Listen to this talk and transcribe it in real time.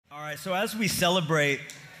right, so as we celebrate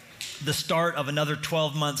the start of another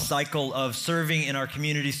 12-month cycle of serving in our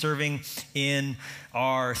community, serving in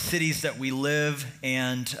our cities that we live,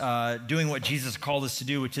 and doing what Jesus called us to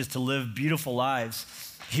do, which is to live beautiful lives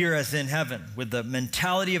here as in heaven, with the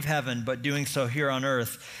mentality of heaven, but doing so here on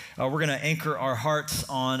earth, we're going to anchor our hearts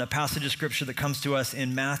on a passage of scripture that comes to us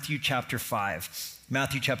in Matthew chapter 5.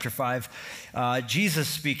 Matthew chapter 5, Jesus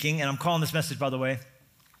speaking, and I'm calling this message, by the way,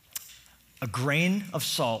 a grain of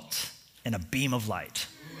salt and a beam of light.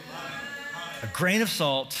 A grain of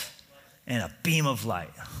salt and a beam of light.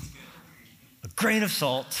 A grain of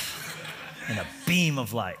salt and a beam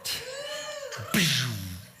of light.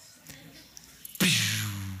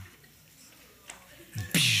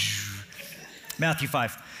 Matthew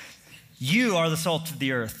 5. You are the salt of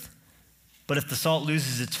the earth, but if the salt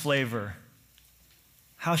loses its flavor,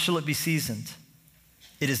 how shall it be seasoned?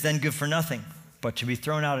 It is then good for nothing, but to be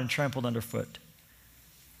thrown out and trampled underfoot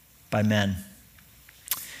by men.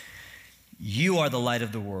 You are the light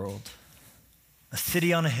of the world. A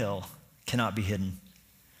city on a hill cannot be hidden,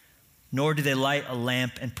 nor do they light a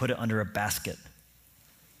lamp and put it under a basket,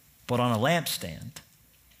 but on a lampstand,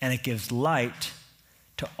 and it gives light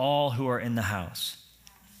to all who are in the house.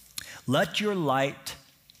 Let your light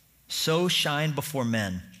so shine before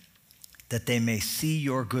men that they may see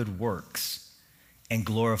your good works and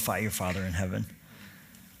glorify your Father in heaven.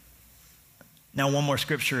 Now, one more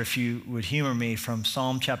scripture, if you would humor me, from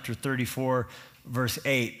Psalm chapter 34, verse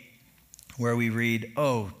 8, where we read,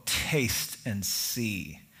 "Oh, taste and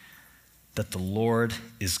see that the Lord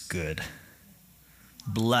is good.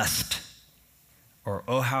 Blessed," or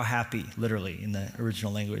 "oh, how happy," literally in the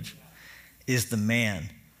original language, "is the man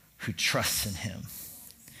who trusts in him."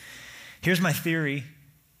 Here's my theory.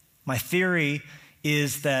 My theory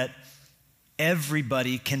is that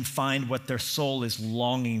everybody can find what their soul is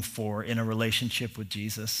longing for in a relationship with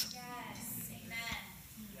Jesus. Yes,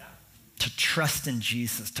 amen. To trust in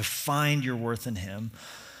Jesus, to find your worth in him,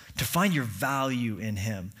 to find your value in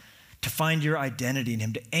him, to find your identity in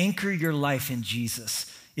him, to anchor your life in Jesus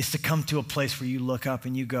is to come to a place where you look up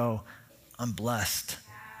and you go, I'm blessed.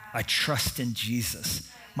 I trust in Jesus.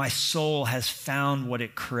 My soul has found what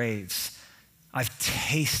it craves. I've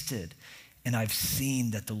tasted and I've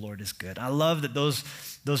seen that the Lord is good. I love that those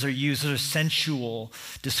are used, those are sensual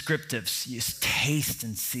descriptives. You just taste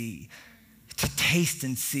and see. To taste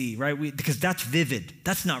and see, right? Because that's vivid.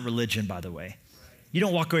 That's not religion, by the way. You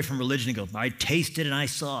don't walk away from religion and go, I tasted and I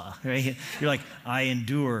saw, right? You're like, I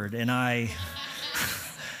endured and I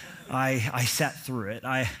sat through it.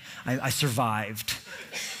 I survived.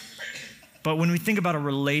 But when we think about a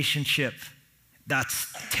relationship, that's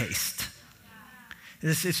taste.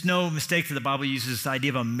 It's no mistake that the Bible uses this idea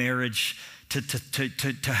of a marriage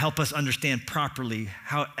to help us understand properly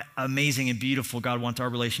how amazing and beautiful God wants our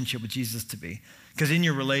relationship with Jesus to be. Because in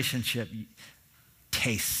your relationship,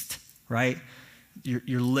 taste, right?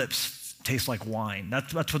 Your lips taste like wine.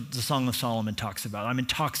 That's what the Song of Solomon talks about. I'm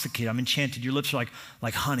intoxicated, I'm enchanted. Your lips are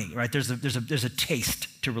like honey, right? There's a taste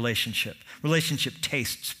to relationship. Relationship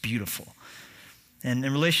tastes beautiful. And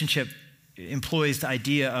relationship employs the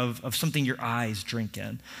idea of something your eyes drink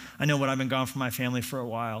in. I know when I've been gone from my family for a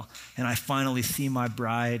while, and I finally see my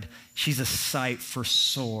bride, she's a sight for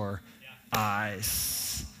sore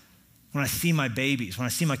eyes. When I see my babies, when I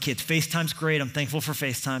see my kids, FaceTime's great, I'm thankful for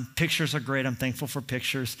FaceTime. Pictures are great, I'm thankful for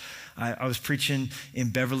pictures. I was preaching in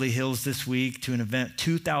Beverly Hills this week to an event,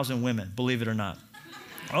 2,000 women, believe it or not.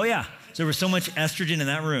 Oh yeah. So there was so much estrogen in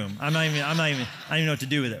that room. I don't even know what to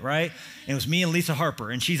do with it, right? And it was me and Lisa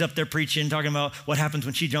Harper, and she's up there preaching, talking about what happens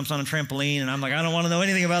when she jumps on a trampoline, and I'm like, I don't want to know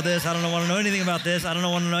anything about this. I don't want to know anything about this. I don't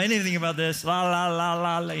want to know anything about this. La la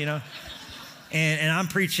la la, you know. And I'm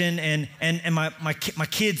preaching, and my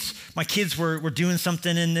kids were doing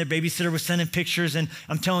something, and the babysitter was sending pictures, and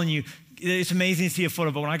I'm telling you, it's amazing to see a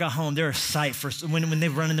photo, but when I got home, they're a sight for when they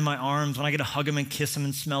run into my arms, when I get to hug them and kiss them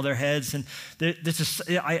and smell their heads, and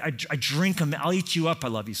I drink them. I'll eat you up. I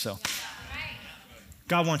love you so.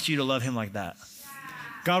 God wants you to love him like that.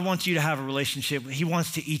 God wants you to have a relationship. He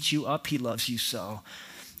wants to eat you up. He loves you so.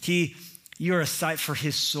 You're a sight for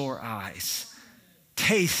his sore eyes.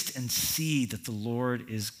 Taste and see that the Lord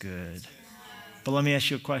is good. But let me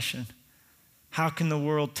ask you a question. How can the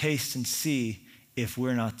world taste and see if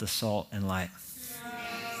we're not the salt and light?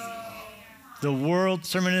 The world,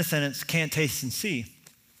 sermon in a sentence, can't taste and see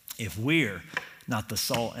if we're not the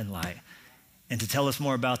salt and light. And to tell us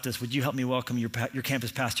more about this, would you help me welcome your campus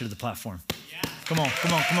pastor to the platform? Yeah. Come on.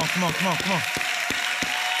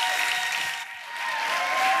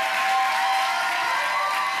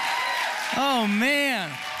 Oh, man.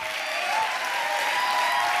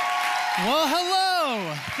 Well, hello.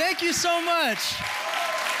 Whoa, thank you so much.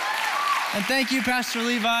 And thank you, Pastor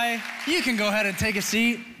Levi. You can go ahead and take a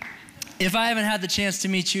seat. If I haven't had the chance to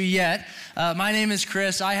meet you yet, my name is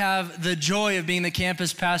Chris. I have the joy of being the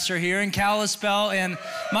campus pastor here in Kalispell, and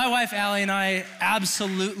my wife Allie and I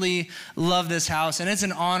absolutely love this house, and it's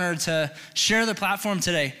an honor to share the platform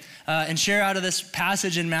today and share out of this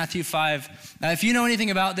passage in Matthew 5. If you know anything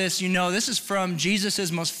about this, you know this is from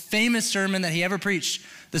Jesus' most famous sermon that he ever preached,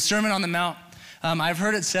 the Sermon on the Mount. I've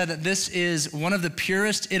heard it said that this is one of the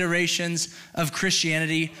purest iterations of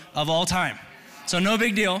Christianity of all time. So no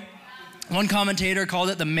big deal. One commentator called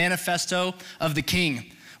it the Manifesto of the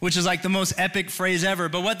King, which is like the most epic phrase ever.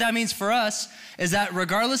 But what that means for us is that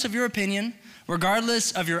regardless of your opinion,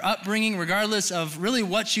 regardless of your upbringing, regardless of really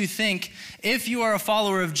what you think, if you are a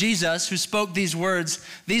follower of Jesus who spoke these words,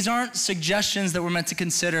 these aren't suggestions that we're meant to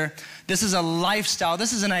consider. This is a lifestyle.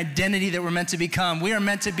 This is an identity that we're meant to become. We are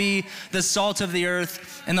meant to be the salt of the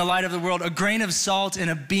earth and the light of the world, a grain of salt and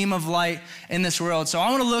a beam of light in this world. So I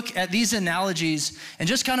want to look at these analogies and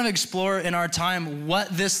just kind of explore in our time what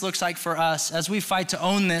this looks like for us as we fight to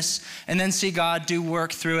own this and then see God do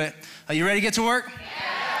work through it. Are you ready to get to work?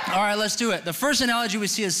 Yeah. All right, let's do it. The first analogy we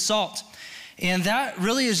see is salt. And that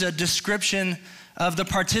really is a description of the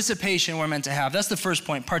participation we're meant to have. That's the first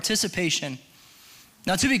point, participation.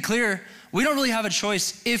 Now, to be clear, we don't really have a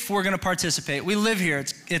choice if we're going to participate. We live here.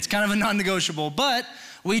 It's kind of a non-negotiable, but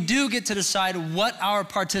we do get to decide what our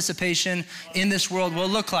participation in this world will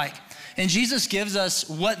look like. And Jesus gives us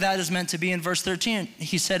what that is meant to be in verse 13.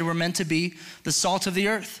 He said we're meant to be the salt of the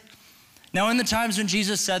earth. Now, in the times when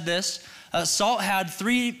Jesus said this, salt had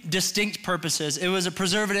three distinct purposes. It was a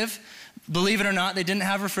preservative. Believe it or not, they didn't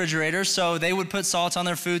have refrigerators, so they would put salt on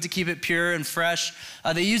their food to keep it pure and fresh.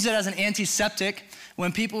 They used it as an antiseptic.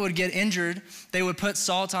 When people would get injured, they would put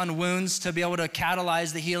salt on wounds to be able to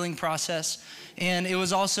catalyze the healing process. And it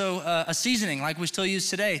was also a seasoning, like we still use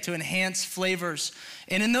today, to enhance flavors.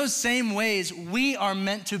 And in those same ways, we are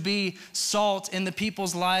meant to be salt in the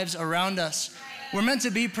people's lives around us. We're meant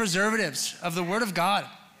to be preservatives of the Word of God.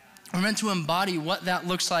 We're meant to embody what that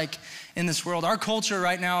looks like in this world. Our culture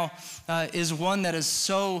right now is one that is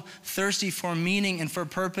so thirsty for meaning and for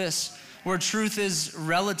purpose, where truth is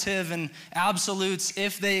relative and absolutes,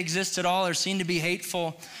 if they exist at all, are seen to be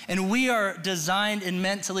hateful. And we are designed and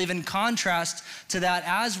meant to live in contrast to that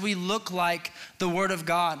as we look like the Word of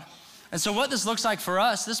God. And so what this looks like for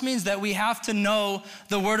us, this means that we have to know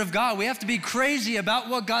the Word of God. We have to be crazy about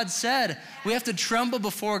what God said. We have to tremble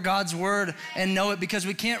before God's Word and know it, because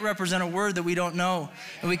we can't represent a word that we don't know.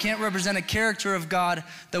 And we can't represent a character of God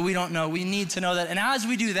that we don't know. We need to know that. And as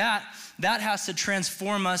we do that, that has to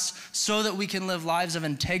transform us so that we can live lives of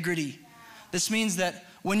integrity. This means that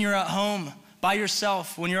when you're at home by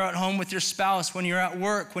yourself, when you're at home with your spouse, when you're at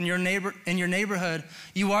work, when you're in your neighborhood,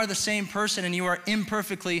 you are the same person and you are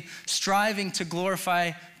imperfectly striving to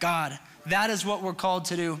glorify God. That is what we're called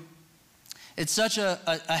to do. It's such a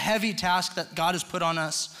heavy task that God has put on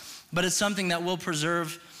us, but it's something that will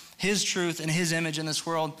preserve His truth and His image in this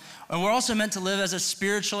world. And we're also meant to live as a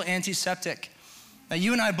spiritual antiseptic. Now,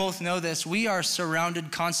 you and I both know this. We are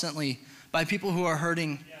surrounded constantly by people who are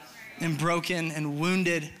hurting and broken and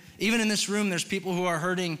wounded. Even in this room, there's people who are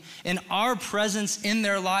hurting, and our presence in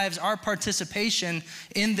their lives, our participation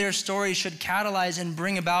in their story should catalyze and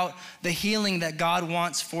bring about the healing that God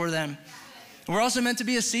wants for them. We're also meant to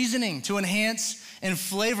be a seasoning to enhance and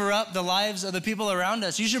flavor up the lives of the people around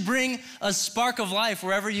us. You should bring a spark of life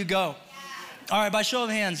wherever you go. All right, by show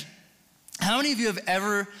of hands, how many of you have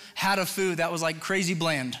ever had a food that was like crazy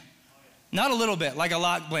bland? Not a little bit, like a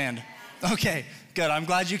lot bland. Okay, good, I'm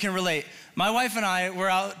glad you can relate. My wife and I were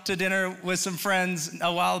out to dinner with some friends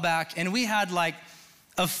a while back, and we had like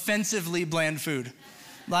offensively bland food.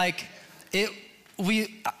 Like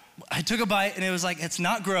I took a bite and it was like, it's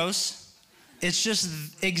not gross, it's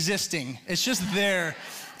just existing. It's just there.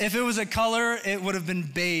 If it was a color, it would have been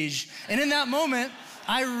beige. And in that moment,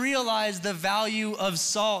 I realized the value of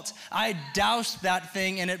salt. I doused that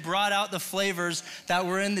thing and it brought out the flavors that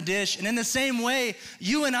were in the dish. And in the same way,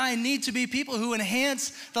 you and I need to be people who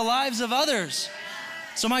enhance the lives of others.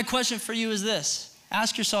 So my question for you is this.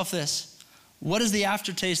 Ask yourself this. What is the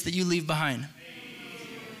aftertaste that you leave behind?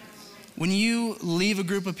 When you leave a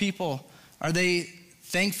group of people, are they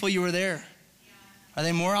thankful you were there? Are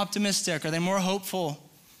they more optimistic? Are they more hopeful?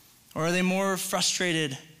 Or are they more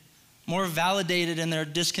frustrated? More validated in their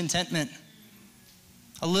discontentment?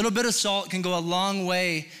 A little bit of salt can go a long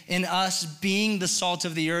way in us being the salt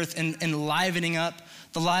of the earth and livening up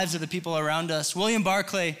the lives of the people around us. William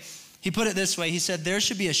Barclay, he put it this way. He said, there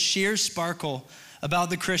should be a sheer sparkle about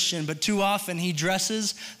the Christian, but too often he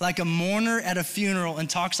dresses like a mourner at a funeral and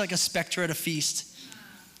talks like a specter at a feast.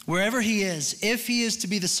 Wherever he is, if he is to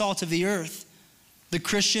be the salt of the earth, the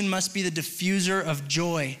Christian must be the diffuser of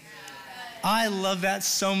joy. I love that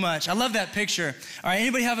so much. I love that picture. All right,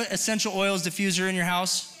 anybody have an essential oils diffuser in your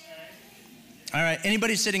house? All right,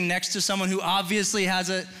 anybody sitting next to someone who obviously has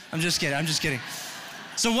it? I'm just kidding.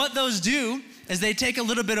 So what those do is they take a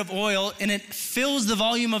little bit of oil and it fills the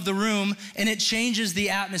volume of the room and it changes the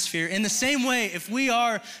atmosphere. In the same way, if we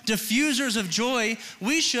are diffusers of joy,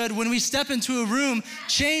 we should, when we step into a room,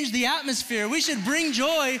 change the atmosphere. We should bring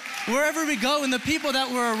joy wherever we go, and the people that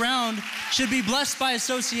we're around should be blessed by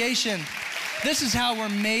association. This is how we're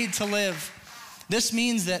made to live. This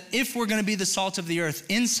means that if we're gonna be the salt of the earth,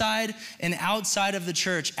 inside and outside of the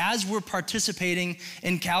church, as we're participating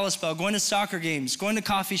in Kalispell, going to soccer games, going to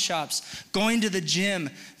coffee shops, going to the gym,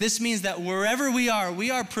 this means that wherever we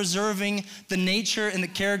are preserving the nature and the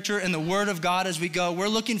character and the word of God as we go. We're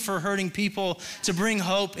looking for hurting people to bring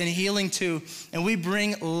hope and healing to, and we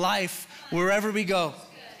bring life wherever we go.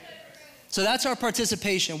 So that's our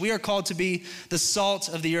participation. We are called to be the salt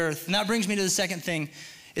of the earth. And that brings me to the second thing,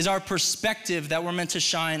 is our perspective that we're meant to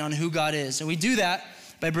shine on who God is. And we do that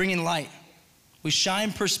by bringing light. We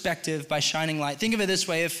shine perspective by shining light. Think of it this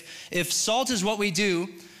way, if salt is what we do,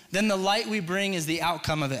 then the light we bring is the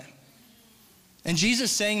outcome of it. And Jesus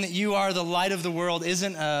saying that you are the light of the world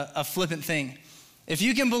isn't a flippant thing. If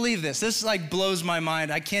you can believe this like blows my mind.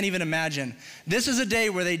 I can't even imagine. This is a day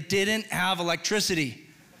where they didn't have electricity.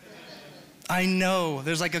 I know,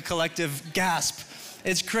 there's like a collective gasp.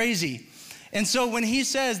 It's crazy. And so when he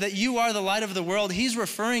says that you are the light of the world, he's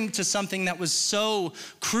referring to something that was so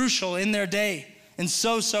crucial in their day and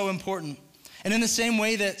so important. And in the same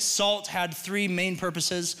way that salt had three main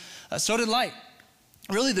purposes, so did light.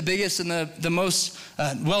 Really the biggest and the most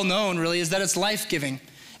well-known really is that it's life-giving.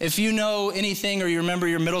 If you know anything or you remember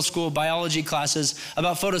your middle school biology classes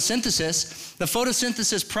about photosynthesis, the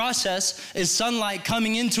photosynthesis process is sunlight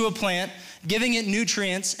coming into a plant, giving it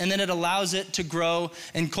nutrients, and then it allows it to grow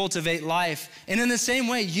and cultivate life. And in the same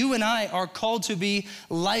way, you and I are called to be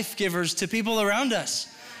life givers to people around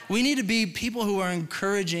us. We need to be people who are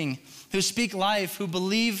encouraging, who speak life, who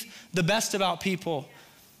believe the best about people,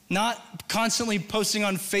 not constantly posting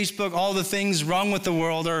on Facebook all the things wrong with the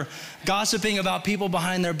world or gossiping about people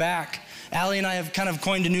behind their back. Allie and I have kind of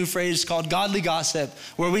coined a new phrase called godly gossip,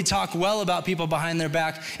 where we talk well about people behind their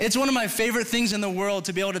back. It's one of my favorite things in the world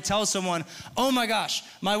to be able to tell someone, oh my gosh,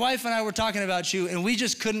 my wife and I were talking about you and we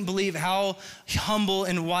just couldn't believe how humble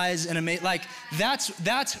and wise and amazing. Like that's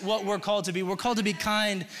what we're called to be. We're called to be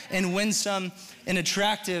kind and winsome and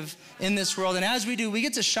attractive in this world. And as we do, we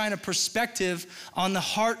get to shine a perspective on the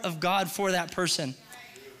heart of God for that person.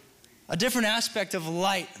 A different aspect of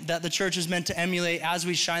light that the church is meant to emulate as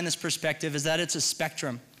we shine this perspective is that it's a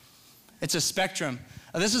spectrum. It's a spectrum.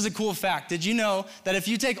 Now, this is a cool fact. Did you know that if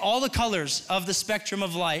you take all the colors of the spectrum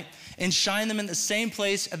of light and shine them in the same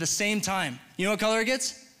place at the same time, you know what color it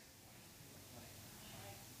gets?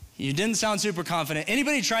 You didn't sound super confident.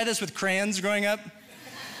 Anybody try this with crayons growing up?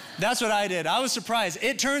 That's what I did. I was surprised.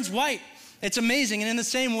 It turns white. It's amazing. And in the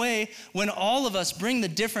same way, when all of us bring the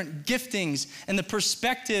different giftings and the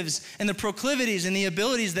perspectives and the proclivities and the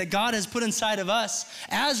abilities that God has put inside of us,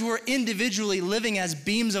 as we're individually living as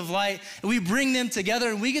beams of light, we bring them together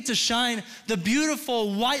and we get to shine the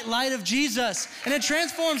beautiful white light of Jesus, and it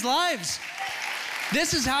transforms lives.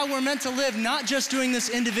 This is how we're meant to live, not just doing this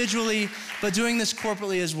individually, but doing this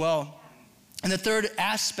corporately as well. And the third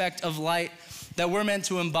aspect of light that we're meant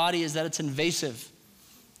to embody is that it's invasive.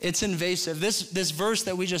 It's invasive. This verse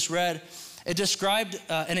that we just read, it described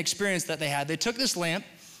an experience that they had. They took this lamp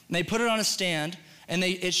and they put it on a stand and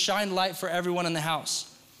it shined light for everyone in the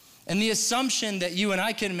house. And the assumption that you and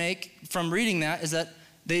I can make from reading that is that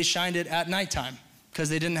they shined it at nighttime because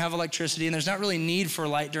they didn't have electricity and there's not really need for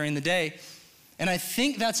light during the day. And I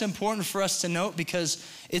think that's important for us to note because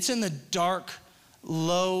it's in the dark,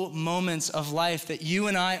 low moments of life that you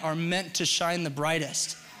and I are meant to shine the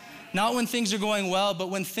brightest. Not when things are going well, but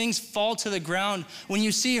when things fall to the ground, when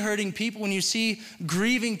you see hurting people, when you see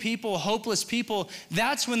grieving people, hopeless people,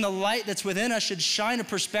 that's when the light that's within us should shine a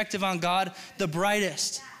perspective on God the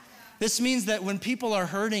brightest. This means that when people are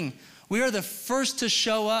hurting, we are the first to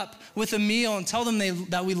show up with a meal and tell them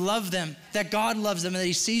that we love them, that God loves them, and that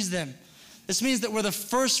He sees them. This means that we're the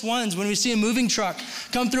first ones when we see a moving truck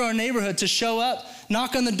come through our neighborhood to show up,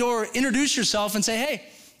 knock on the door, introduce yourself, and say, hey,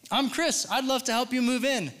 I'm Chris. I'd love to help you move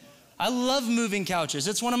in. I love moving couches.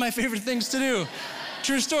 It's one of my favorite things to do.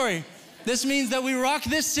 True story. This means that we rock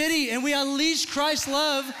this city and we unleash Christ's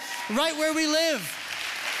love right where we live.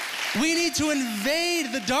 We need to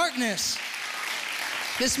invade the darkness.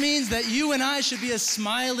 This means that you and I should be a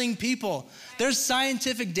smiling people. There's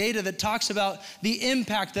scientific data that talks about the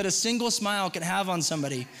impact that a single smile can have on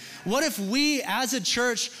somebody. What if we as a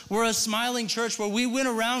church were a smiling church where we went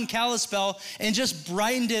around Kalispell and just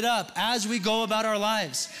brightened it up as we go about our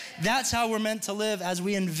lives? That's how we're meant to live as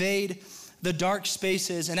we invade the dark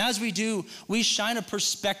spaces. And as we do, we shine a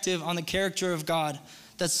perspective on the character of God.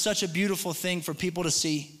 That's such a beautiful thing for people to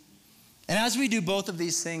see. And as we do both of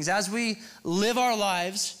these things, as we live our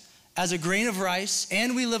lives as a grain of rice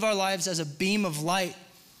and we live our lives as a beam of light,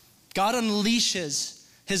 God unleashes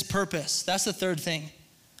his purpose. That's the third thing.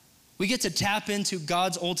 We get to tap into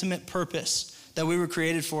God's ultimate purpose that we were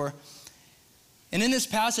created for. And in this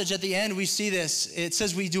passage at the end, we see this. It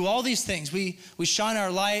says we do all these things. We shine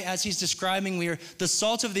our light as he's describing. We are the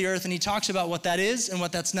salt of the earth, and he talks about what that is and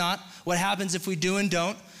what that's not, what happens if we do and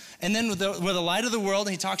don't. And then we're the light of the world,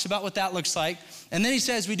 and he talks about what that looks like. And then he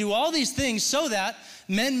says, we do all these things so that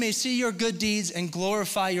men may see your good deeds and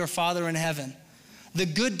glorify your Father in heaven. The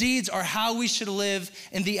good deeds are how we should live,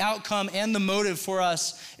 and the outcome and the motive for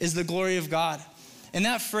us is the glory of God. And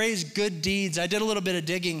that phrase, good deeds, I did a little bit of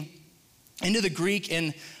digging into the Greek,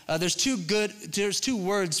 and there's two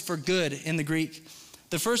words for good in the Greek.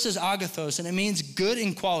 The first is agathos, and it means good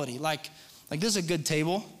in quality. Like this is a good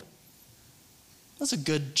table. That's a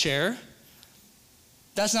good chair.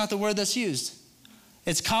 That's not the word that's used.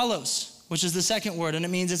 It's kalos, which is the second word, and it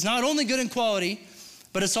means it's not only good in quality,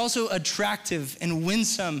 but it's also attractive and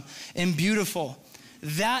winsome and beautiful.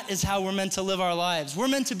 That is how we're meant to live our lives. We're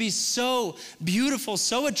meant to be so beautiful,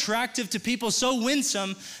 so attractive to people, so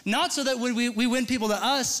winsome, not so that we win people to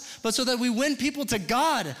us, but so that we win people to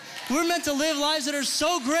God. We're meant to live lives that are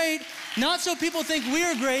so great, not so people think we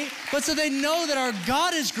are great, but so they know that our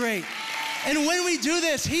God is great. And when we do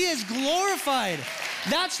this, he is glorified.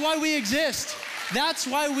 That's why we exist. That's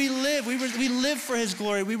why we live. We live for his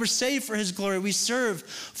glory. We were saved for his glory. We serve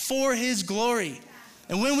for his glory.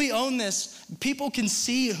 And when we own this, people can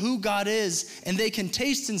see who God is, and they can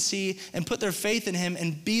taste and see and put their faith in him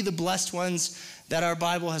and be the blessed ones that our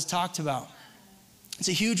Bible has talked about. It's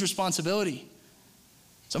a huge responsibility.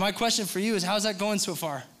 So my question for you is, how's that going so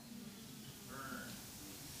far?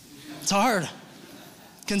 It's hard.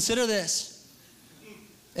 Consider this.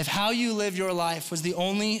 If how you live your life was the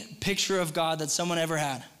only picture of God that someone ever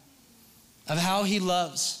had, of how he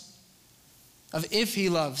loves, of if he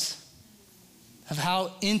loves, of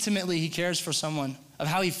how intimately he cares for someone, of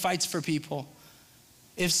how he fights for people.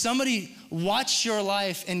 If somebody watched your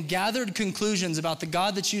life and gathered conclusions about the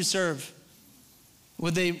God that you serve,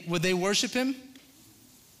 would they worship him?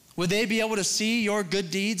 Would they be able to see your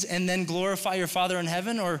good deeds and then glorify your Father in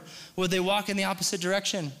heaven, or would they walk in the opposite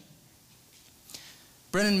direction?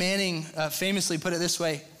 Brennan Manning famously put it this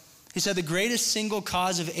way. He said, the greatest single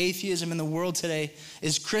cause of atheism in the world today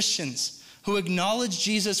is Christians who acknowledge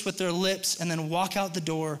Jesus with their lips and then walk out the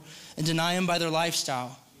door and deny him by their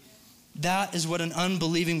lifestyle. That is what an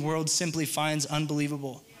unbelieving world simply finds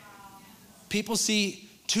unbelievable. People see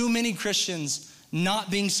too many Christians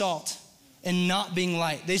not being salt and not being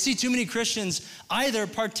light. They see too many Christians either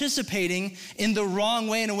participating in the wrong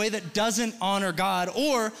way, in a way that doesn't honor God,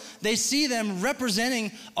 or they see them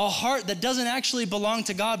representing a heart that doesn't actually belong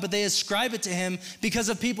to God, but they ascribe it to him because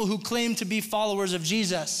of people who claim to be followers of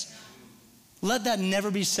Jesus. Let that never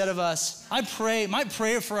be said of us. I pray, my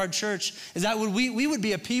prayer for our church is that we would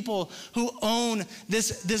be a people who own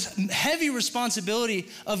this heavy responsibility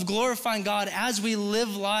of glorifying God as we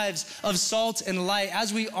live lives of salt and light,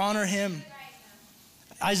 as we honor him.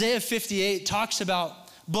 Isaiah 58 talks about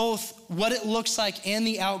both what it looks like and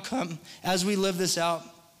the outcome as we live this out.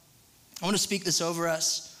 I want to speak this over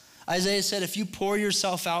us. Isaiah said, if you pour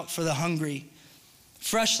yourself out for the hungry,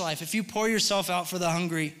 fresh life, if you pour yourself out for the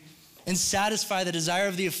hungry, and satisfy the desire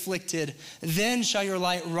of the afflicted, then shall your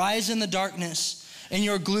light rise in the darkness, and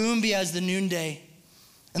your gloom be as the noonday.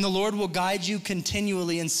 And the Lord will guide you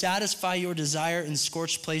continually and satisfy your desire in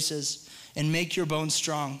scorched places and make your bones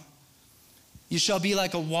strong. You shall be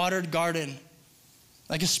like a watered garden,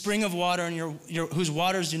 like a spring of water, and whose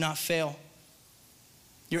waters do not fail.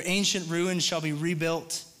 Your ancient ruins shall be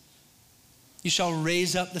rebuilt. You shall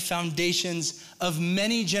raise up the foundations of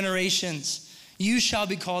many generations. You shall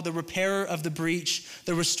be called the repairer of the breach,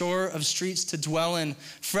 the restorer of streets to dwell in.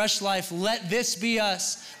 Fresh life, let this be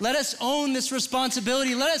us. Let us own this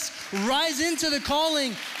responsibility. Let us rise into the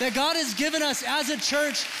calling that God has given us as a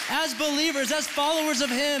church, as believers, as followers of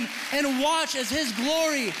him, and watch as his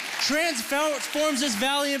glory transforms this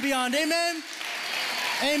valley and beyond. Amen?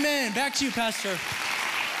 Amen. Back to you, Pastor.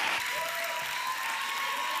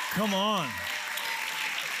 Come on.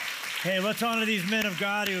 Hey, let's honor these men of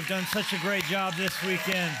God who have done such a great job this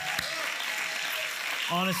weekend.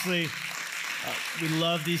 Honestly, we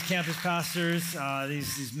love these campus pastors,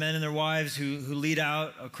 these men and their wives who lead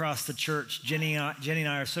out across the church. Jenny and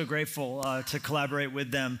I are so grateful to collaborate with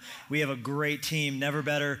them. We have a great team, never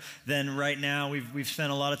better than right now. We've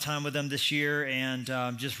spent a lot of time with them this year, and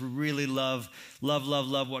just really love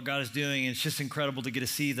what God is doing. And it's just incredible to get to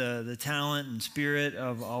see the talent and spirit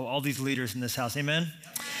of all these leaders in this house. Amen?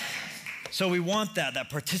 So we want that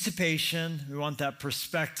participation, we want that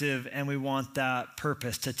perspective, and we want that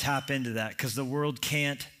purpose to tap into that, because the world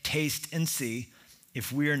can't taste and see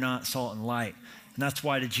if we are not salt and light. And that's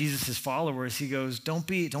why to Jesus' followers, he goes, don't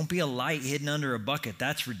be a light hidden under a bucket.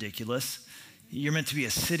 That's ridiculous. You're meant to be a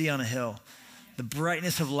city on a hill. The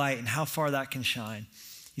brightness of light and how far that can shine.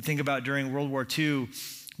 You think about during World War II,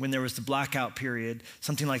 when there was the blackout period,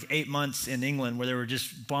 something like 8 months in England where there were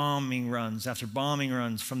just bombing runs after bombing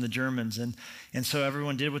runs from the Germans. And so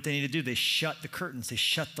everyone did what they needed to do. They shut the curtains, they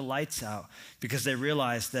shut the lights out, because they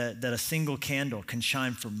realized that a single candle can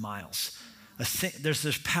shine for miles.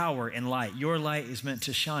 There's power in light. Your light is meant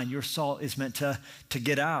to shine. Your salt is meant to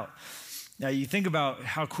get out. Now you think about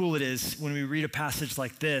how cool it is when we read a passage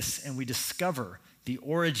like this and we discover the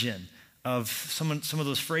origin of some of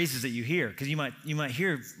those phrases that you hear, because you might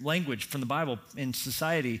hear language from the Bible in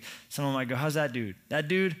society. Someone might go, how's that dude? That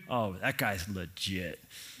dude? Oh, that guy's legit.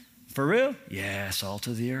 For real? Yeah, salt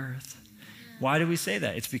of the earth. Why do we say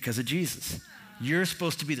that? It's because of Jesus. You're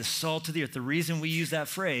supposed to be the salt of the earth. The reason we use that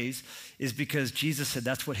phrase is because Jesus said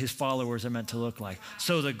that's what his followers are meant to look like.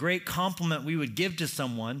 So the great compliment we would give to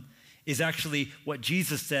someone is actually what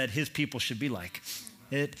Jesus said his people should be like.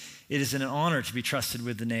 It is an honor to be trusted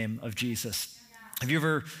with the name of Jesus. Have you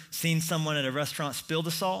ever seen someone at a restaurant spill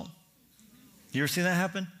the salt? You ever seen that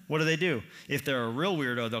happen? What do? If they're a real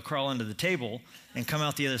weirdo, they'll crawl under the table and come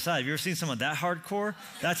out the other side. Have you ever seen someone that hardcore?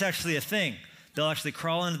 That's actually a thing. They'll actually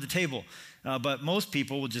crawl under the table. But most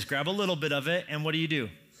people will just grab a little bit of it, and what do?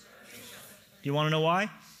 You want to know why?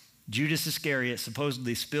 Judas Iscariot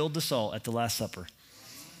supposedly spilled the salt at the Last Supper.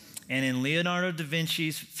 And in Leonardo da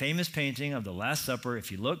Vinci's famous painting of the Last Supper, if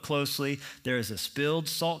you look closely, there is a spilled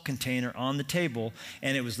salt container on the table.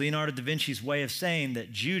 And it was Leonardo da Vinci's way of saying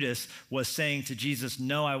that Judas was saying to Jesus,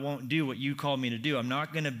 no, I won't do what you called me to do. I'm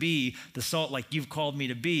not going to be the salt like you've called me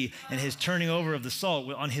to be. And his turning over of the salt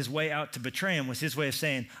on his way out to betray him was his way of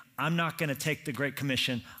saying, I'm not going to take the Great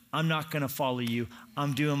Commission. I'm not going to follow you.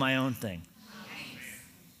 I'm doing my own thing.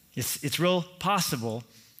 It's real possible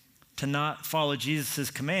to not follow Jesus'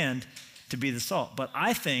 command to be the salt. But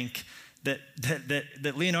I think that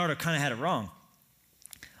Leonardo kind of had it wrong.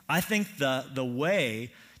 I think the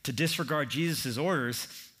way to disregard Jesus' orders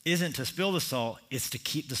isn't to spill the salt, it's to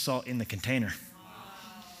keep the salt in the container.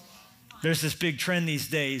 There's this big trend these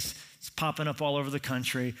days, it's popping up all over the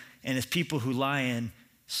country, and it's people who lie in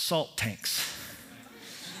salt tanks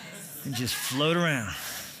and just float around.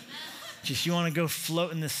 Just, you want to go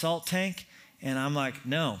float in the salt tank? And I'm like,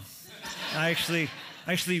 no. I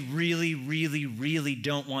actually really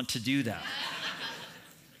don't want to do that.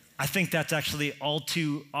 I think that's actually all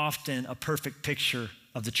too often a perfect picture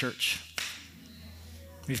of the church.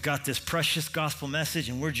 We've got this precious gospel message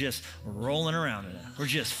and we're just rolling around in it. We're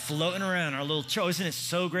just floating around our little church. Isn't it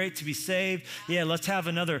so great to be saved? Yeah, let's have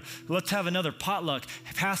another potluck.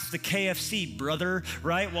 Pass the KFC, brother,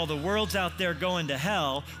 right? While the world's out there going to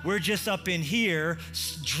hell, we're just up in here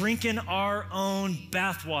drinking our own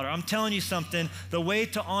bathwater. I'm telling you something, the way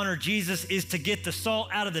to honor Jesus is to get the salt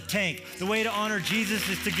out of the tank. The way to honor Jesus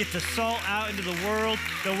is to get the salt out into the world.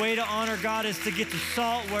 The way to honor God is to get the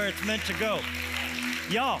salt where it's meant to go.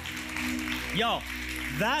 Y'all,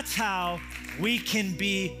 that's how we can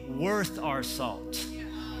be worth our salt.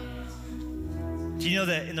 Do you know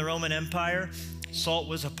that in the Roman Empire, salt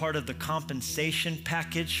was a part of the compensation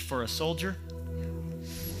package for a soldier?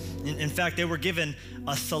 In fact, they were given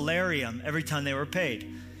a salarium every time they were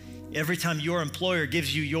paid. Every time your employer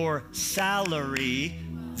gives you your salary,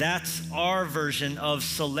 that's our version of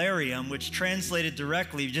salarium, which translated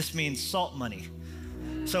directly just means salt money.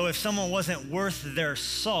 So if someone wasn't worth their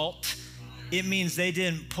salt, it means they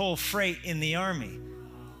didn't pull freight in the army.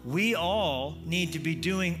 We all need to be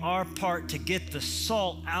doing our part to get the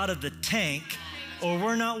salt out of the tank, or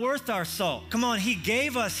we're not worth our salt. Come on, he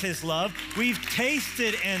gave us his love. We've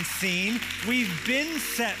tasted and seen. We've been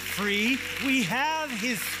set free. We have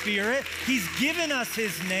his spirit. He's given us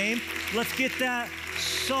his name. Let's get that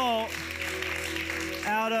salt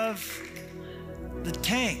out of the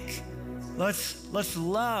tank. Let's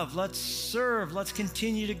love, let's serve, let's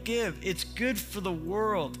continue to give. It's good for the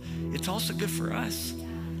world. It's also good for us.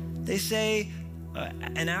 They say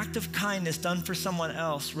an act of kindness done for someone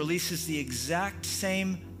else releases the exact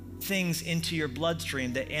same things into your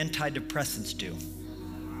bloodstream that antidepressants do.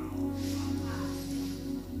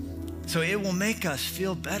 So it will make us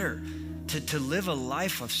feel better to live a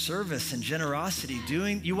life of service and generosity.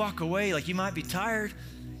 You walk away, like you might be tired.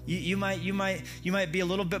 You might be a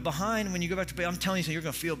little bit behind when you go back to bed. I'm telling you, so you're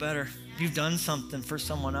gonna feel better. You've done something for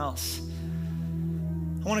someone else.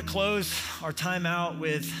 I wanna close our time out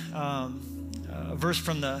with a verse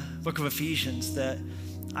from the book of Ephesians that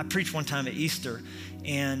I preached one time at Easter.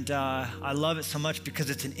 And I love it so much because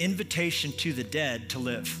it's an invitation to the dead to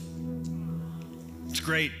live. It's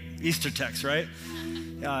great Easter text, right?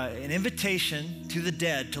 An invitation to the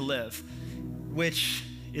dead to live, which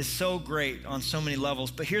is so great on so many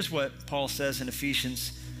levels. But here's what Paul says in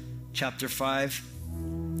Ephesians chapter 5.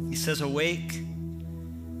 He says, "Awake,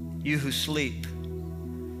 you who sleep,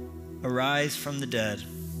 arise from the dead,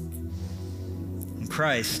 and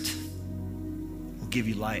Christ will give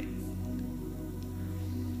you light."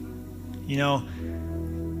 You know,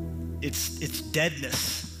 it's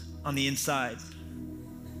deadness on the inside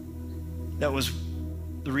that was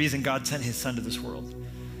the reason God sent his son to this world.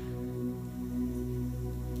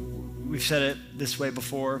 We've said it this way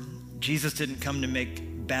before. Jesus didn't come to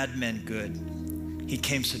make bad men good. He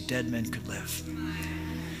came so dead men could live.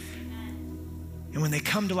 And when they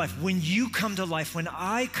come to life, when you come to life, when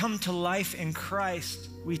I come to life in Christ,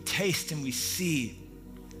 we taste and we see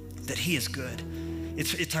that he is good.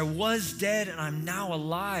 It's I was dead and I'm now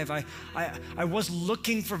alive. I was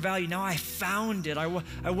looking for value. Now I found it. I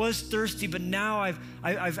was thirsty, but now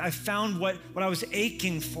I've found what I was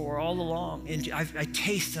aching for all along. And I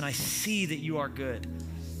taste and I see that you are good.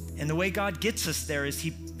 And the way God gets us there is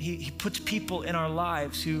he puts people in our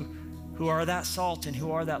lives who are that salt and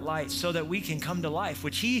who are that light so that we can come to life,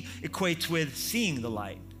 which he equates with seeing the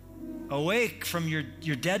light. Awake from your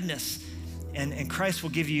deadness and Christ will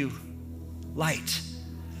give you light.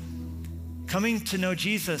 Coming to know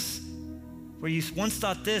Jesus, where you once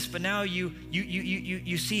thought this, but now you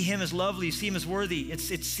see him as lovely, you see him as worthy.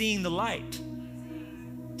 It's seeing the light.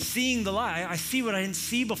 Seeing the light. I see what I didn't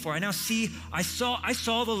see before. I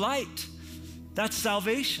saw the light. That's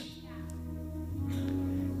salvation.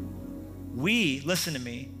 We, listen to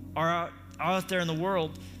me, are out there in the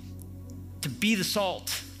world to be the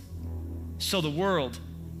salt so the world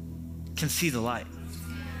can see the light.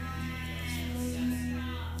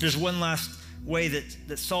 There's one last way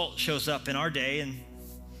that salt shows up in our day, and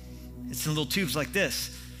it's in little tubes like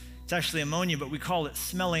this. It's actually ammonia, but we call it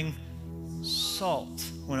smelling salt.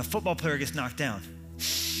 When a football player gets knocked down,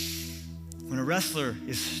 when a wrestler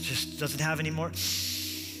just doesn't have any more,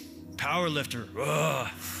 power lifter, oh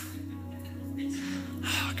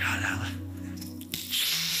God,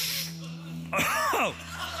 oh,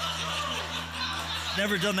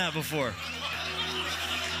 never done that before.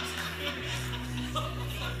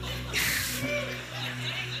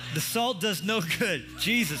 The salt does no good.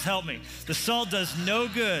 Jesus, help me. The salt does no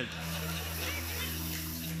good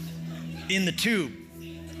in the tube.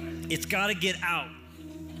 It's got to get out.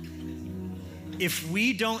 If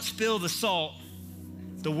we don't spill the salt,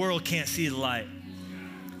 the world can't see the light.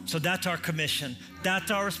 So that's our commission.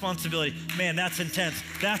 That's our responsibility. Man, that's intense.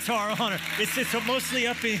 That's our honor. It's mostly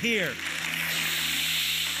up in here.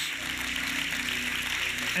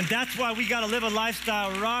 And that's why we got to live a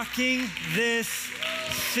lifestyle rocking this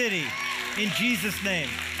city in Jesus' name.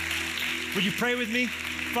 Would you pray with me?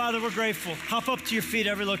 Father, we're grateful. Hop up to your feet,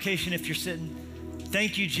 every location if you're sitting.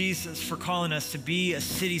 Thank you, Jesus, for calling us to be a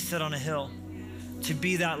city set on a hill, to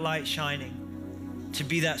be that light shining, to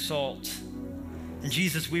be that salt. And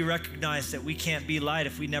Jesus, we recognize that we can't be light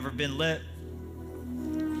if we've never been lit.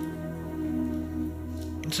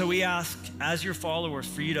 And so we ask, as your followers,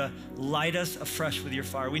 for you to light us afresh with your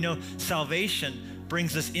fire. We know salvation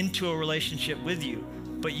brings us into a relationship with you,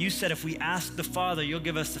 but you said if we ask the Father, you'll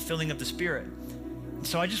give us the filling of the Spirit. And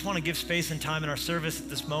so I just want to give space and time in our service at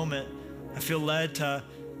this moment. I feel led to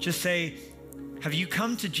just say, have you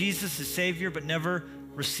come to Jesus as Savior but never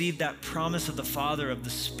received that promise of the Father, of the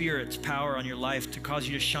Spirit's power on your life to cause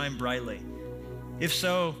you to shine brightly? If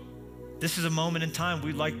so, this is a moment in time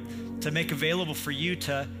we'd like to make available for you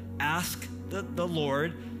to ask the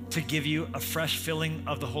Lord to give you a fresh filling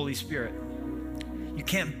of the Holy Spirit. You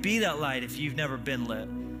can't be that light if you've never been lit.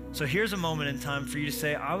 So here's a moment in time for you to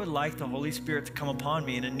say, I would like the Holy Spirit to come upon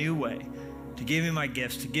me in a new way, to give me my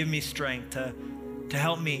gifts, to give me strength, to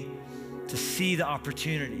help me to see the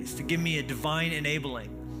opportunities, to give me a divine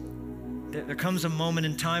enabling. There comes a moment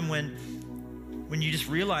in time when you just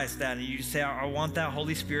realize that and you just say, I want that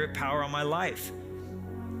Holy Spirit power on my life.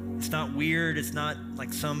 It's not weird. It's not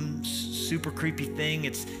like some super creepy thing.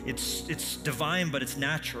 It's divine, but it's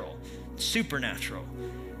natural, it's supernatural.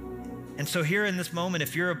 And so here in this moment,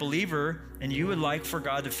 if you're a believer and you would like for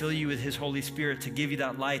God to fill you with his Holy Spirit, to give you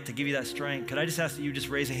that light, to give you that strength, could I just ask that you just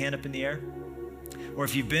raise a hand up in the air? Or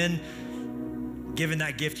if you've been given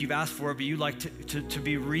that gift, you've asked for it, but you'd like to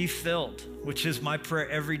be refilled, which is my prayer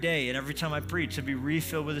every day and every time I preach, to be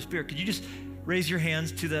refilled with the Spirit. Could you just raise your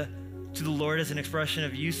hands to the Lord as an expression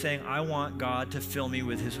of you saying, I want God to fill me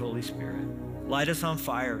with his Holy Spirit. Light us on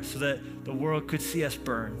fire so that the world could see us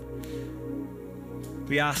burn.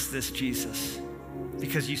 We ask this, Jesus,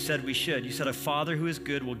 because you said we should. You said a father who is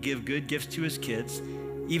good will give good gifts to his kids,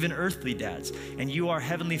 even earthly dads. And you, our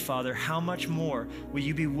heavenly Father, how much more will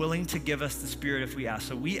you be willing to give us the Spirit if we ask?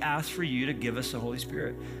 So we ask for you to give us the Holy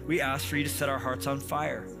Spirit. We ask for you to set our hearts on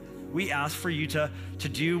fire. We ask for you to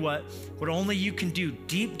do what only you can do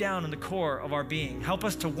deep down in the core of our being. Help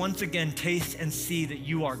us to once again taste and see that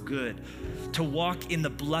you are good, to walk in the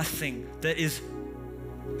blessing that is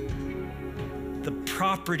the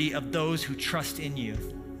property of those who trust in you.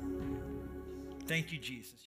 Thank you, Jesus.